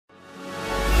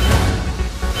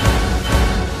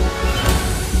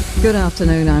Good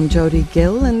afternoon, I'm Jodie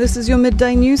Gill and this is your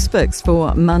midday news fix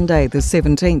for Monday the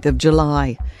 17th of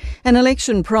July. An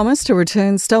election promise to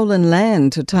return stolen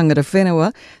land to tangata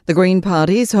whenua. The Green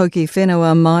Party's Hoki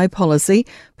Whenua Mai policy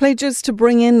pledges to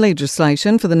bring in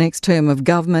legislation for the next term of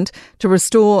government to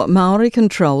restore Māori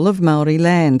control of Māori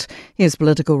land. Here's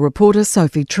political reporter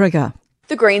Sophie Trigger.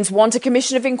 The Greens want a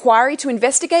commission of inquiry to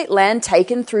investigate land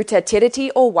taken through Te Tiriti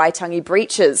or Waitangi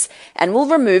breaches and will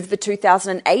remove the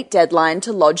 2008 deadline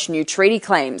to lodge new treaty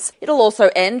claims. It'll also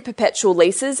end perpetual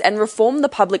leases and reform the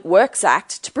Public Works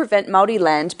Act to prevent Māori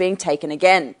land being taken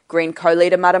again. Green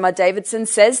co-leader Marama Davidson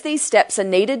says these steps are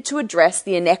needed to address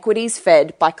the inequities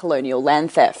fed by colonial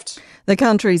land theft. The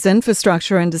country's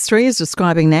infrastructure industry is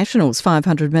describing National's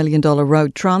 $500 million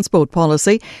road transport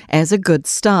policy as a good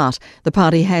start. The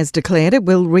party has declared it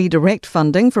will redirect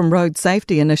funding from road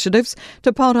safety initiatives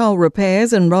to pothole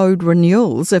repairs and road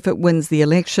renewals if it wins the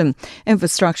election.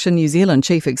 Infrastructure New Zealand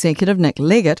Chief Executive Nick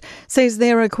Leggett says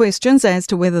there are questions as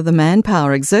to whether the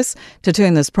manpower exists to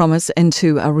turn this promise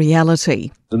into a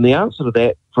reality. And the answer to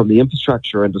that from the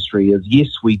infrastructure industry is yes,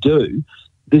 we do.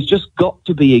 There's just got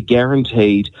to be a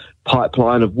guaranteed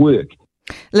pipeline of work.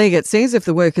 Leggett says if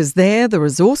the work is there, the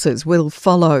resources will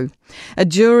follow. A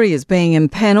jury is being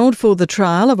impanelled for the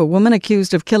trial of a woman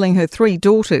accused of killing her 3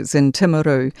 daughters in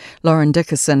Timaru. Lauren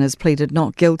Dickerson has pleaded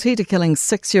not guilty to killing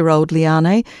 6-year-old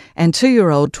Liane and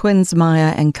 2-year-old twins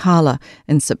Maya and Carla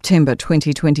in September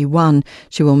 2021.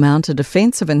 She will mount a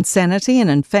defence of insanity and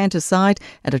infanticide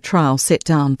at a trial set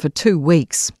down for 2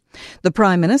 weeks. The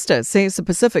Prime Minister says the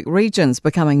Pacific region's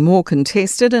becoming more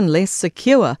contested and less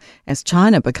secure as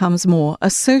China becomes more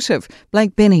assertive.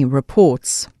 Blake Benny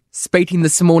reports. Speaking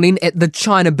this morning at the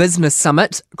China Business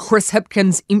Summit, Chris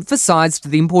Hipkins emphasised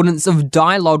the importance of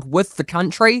dialogue with the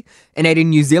country and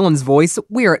adding New Zealand's voice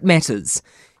where it matters.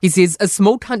 He says a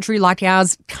small country like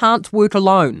ours can't work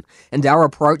alone, and our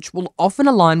approach will often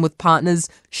align with partners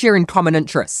sharing common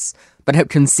interests. But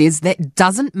Hipkins says that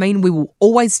doesn't mean we will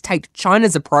always take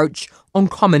China's approach on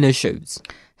common issues.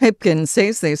 Hipkins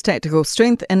says there's tactical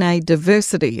strength in a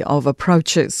diversity of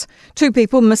approaches. 2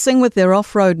 people missing with their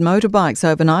off-road motorbikes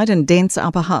overnight in dense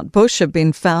Upper Hutt bush have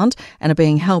been found and are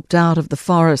being helped out of the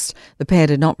forest. The pair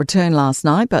did not return last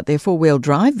night, but their 4-wheel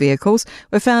drive vehicles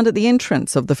were found at the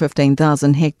entrance of the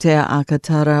 15,000-hectare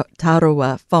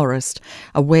Akatarua forest.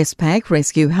 A Westpac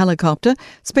rescue helicopter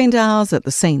spent hours at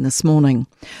the scene this morning.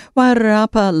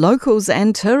 Wairarapa locals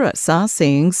and tourists are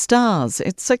seeing stars.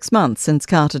 It's 6 months since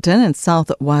Carterton and South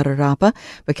Wairarapa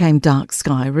became dark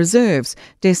sky reserves.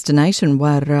 Destination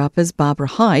Wairarapa's Barbara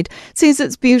Hyde says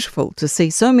it's beautiful to see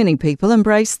so many people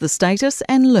embrace the status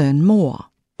and learn more.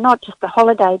 Not just the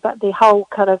holiday, but the whole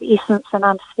kind of essence and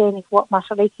understanding of what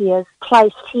Matariki is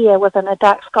placed here within a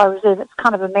dark sky reserve. It's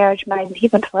kind of a marriage made in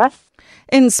heaven for us.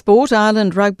 In sport,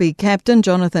 Ireland rugby captain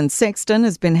Jonathan Sexton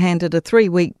has been handed a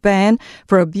 3-week ban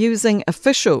for abusing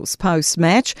officials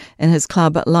post-match in his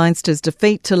club Leinster's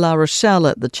defeat to La Rochelle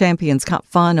at the Champions Cup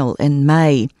final in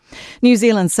May. New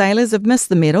Zealand sailors have missed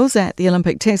the medals at the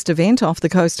Olympic test event off the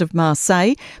coast of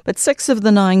Marseille, but 6 of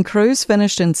the 9 crews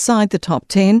finished inside the top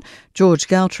 10. George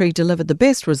Galtree delivered the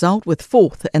best result with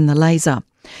 4th in the laser.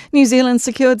 New Zealand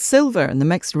secured silver in the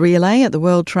mixed relay at the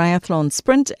World Triathlon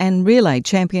Sprint and Relay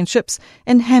Championships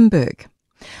in Hamburg.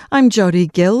 I'm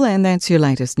Jodie Gill and that's your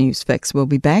latest news fix. We'll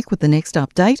be back with the next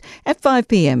update at 5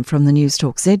 p.m. from the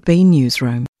Newstalk ZB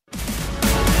newsroom.